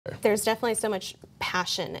There's definitely so much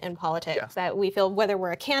passion in politics that we feel, whether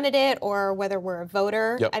we're a candidate or whether we're a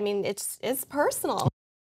voter. I mean, it's personal.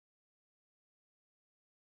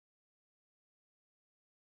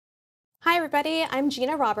 Hi, everybody. I'm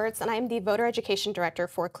Gina Roberts, and I'm the Voter Education Director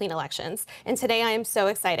for Clean Elections. And today I am so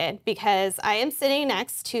excited because I am sitting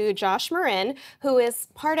next to Josh Marin, who is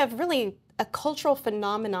part of really a cultural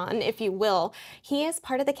phenomenon, if you will. He is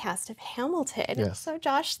part of the cast of Hamilton. So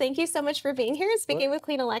Josh, thank you so much for being here and speaking with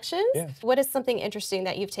Clean Elections. What is something interesting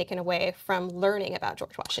that you've taken away from learning about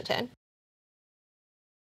George Washington?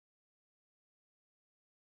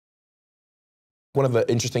 One of the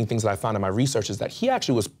interesting things that I found in my research is that he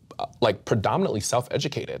actually was like predominantly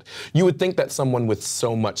self-educated. You would think that someone with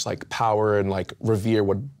so much like power and like revere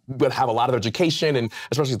would have a lot of education, and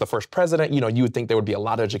especially as the first president, you know, you would think there would be a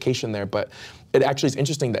lot of education there, but it actually is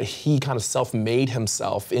interesting that he kind of self-made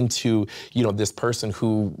himself into, you know, this person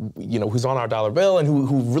who, you know, who's on our dollar bill and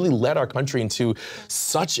who really led our country into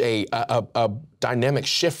such a dynamic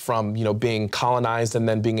shift from, you know, being colonized and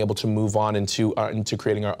then being able to move on into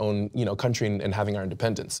creating our own, you know, country and having our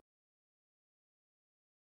independence.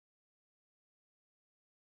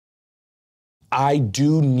 I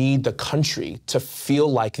do need the country to feel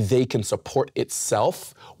like they can support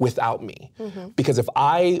itself without me. Because if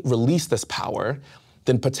I release this power,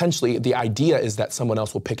 then potentially the idea is that someone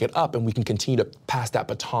else will pick it up and we can continue to pass that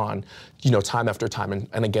baton, you know, time after time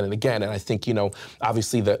and again and again. And I think, you know,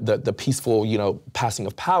 obviously the peaceful, you know, passing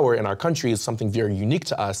of power in our country is something very unique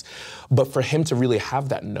to us. But for him to really have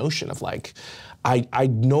that notion of like, I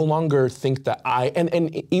no longer think that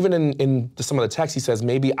and even in some of the text, he says,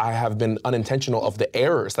 maybe I have been unintentional of the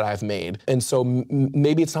errors that I've made. And so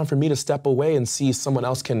maybe it's time for me to step away and see if someone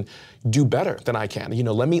else can do better than I can. You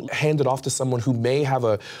know, let me hand it off to someone who may have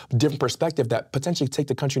a different perspective that potentially take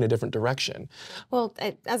the country in a different direction. Well,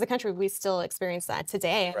 as a country, we still experience that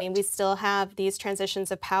today. I mean, we still have these transitions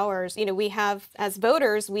of powers. You know, we have, as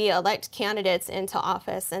voters, we elect candidates into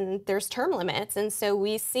office and there's term limits. And so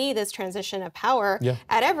we see this transition of power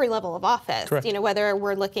at every level of office. You know, whether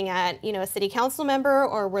we're looking at, you know, a city council member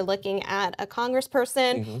or we're looking at a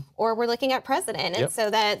congressperson or we're looking at president. And so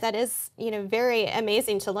that is, you know, very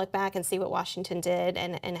amazing to look back and see what Washington did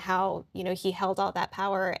and how, you know, he held all that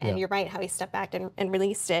power. And you're right, how he stepped back and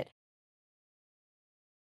released it.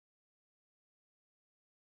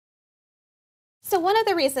 So one of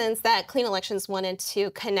the reasons that Clean Elections wanted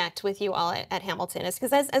to connect with you all at Hamilton is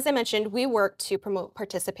because, as I mentioned, we work to promote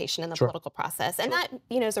participation in the political process. And that,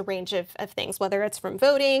 you know, is a range of things, whether it's from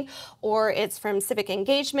voting or it's from civic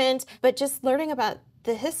engagement, but just learning about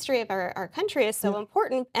the history of our country is so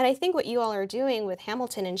important. And I think what you all are doing with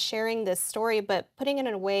Hamilton and sharing this story, but putting it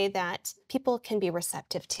in a way that people can be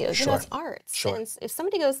receptive to. You know, it's arts. And if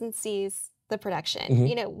somebody goes and sees the production,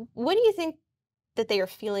 you know, what do you think that they are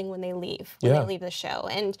feeling when they leave the show?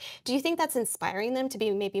 And do you think that's inspiring them to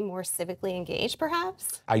be maybe more civically engaged,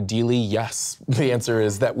 perhaps? Ideally, yes. The answer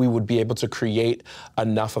is that we would be able to create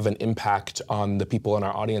enough of an impact on the people in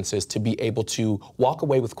our audiences to be able to walk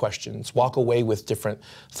away with questions, walk away with different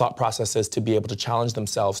thought processes, to be able to challenge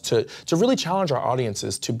themselves, to really challenge our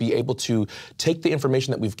audiences, to be able to take the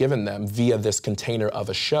information that we've given them via this container of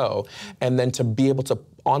a show, and then to be able to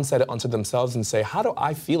onset it onto themselves and say, how do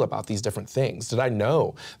I feel about these different things? Did I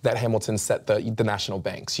know that Hamilton set the national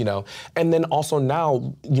banks, you know? And then also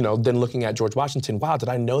now, you know, then looking at George Washington, wow, did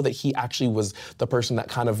I know that he actually was the person that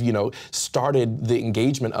kind of, you know, started the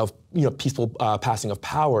engagement of, you know, peaceful passing of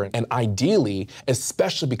power? And ideally,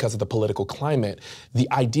 especially because of the political climate, the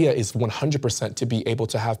idea is 100% to be able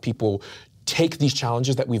to have people take these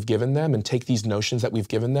challenges that we've given them and take these notions that we've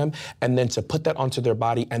given them and then to put that onto their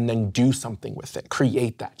body and then do something with it,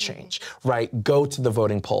 create that change, right? Go to the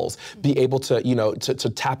voting polls, be able to, you know, to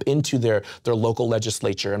tap into their local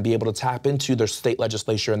legislature and be able to tap into their state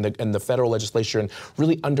legislature and the federal legislature and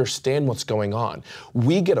really understand what's going on.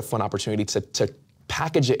 We get a fun opportunity to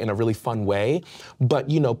package it in a really fun way, but,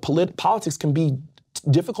 you know, politics can be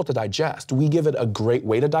difficult to digest. We give it a great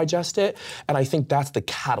way to digest it, and I think that's the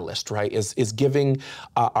catalyst, right? Is giving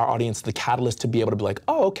our audience the catalyst to be able to be like,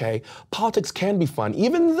 oh, okay, politics can be fun.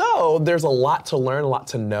 Even though there's a lot to learn, a lot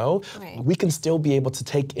to know, we can still be able to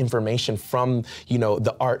take information from, you know,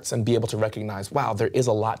 the arts and be able to recognize, wow, there is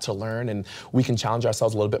a lot to learn, and we can challenge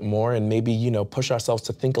ourselves a little bit more and maybe, you know, push ourselves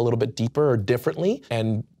to think a little bit deeper or differently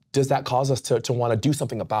and does that cause us to want to do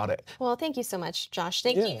something about it? Well, thank you so much, Josh.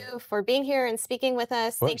 Thank Yeah. you for being here and speaking with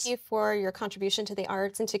us. Thank Course. you for your contribution to the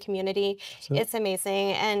arts and to community. Absolutely. It's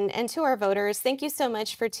amazing. And to our voters, thank you so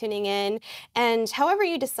much for tuning in. And however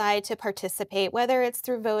you decide to participate, whether it's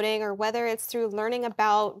through voting or whether it's through learning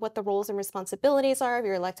about what the roles and responsibilities are of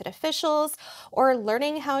your elected officials, or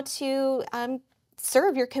learning how to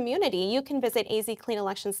serve your community, you can visit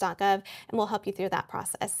azcleanelections.gov and we'll help you through that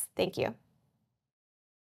process. Thank you.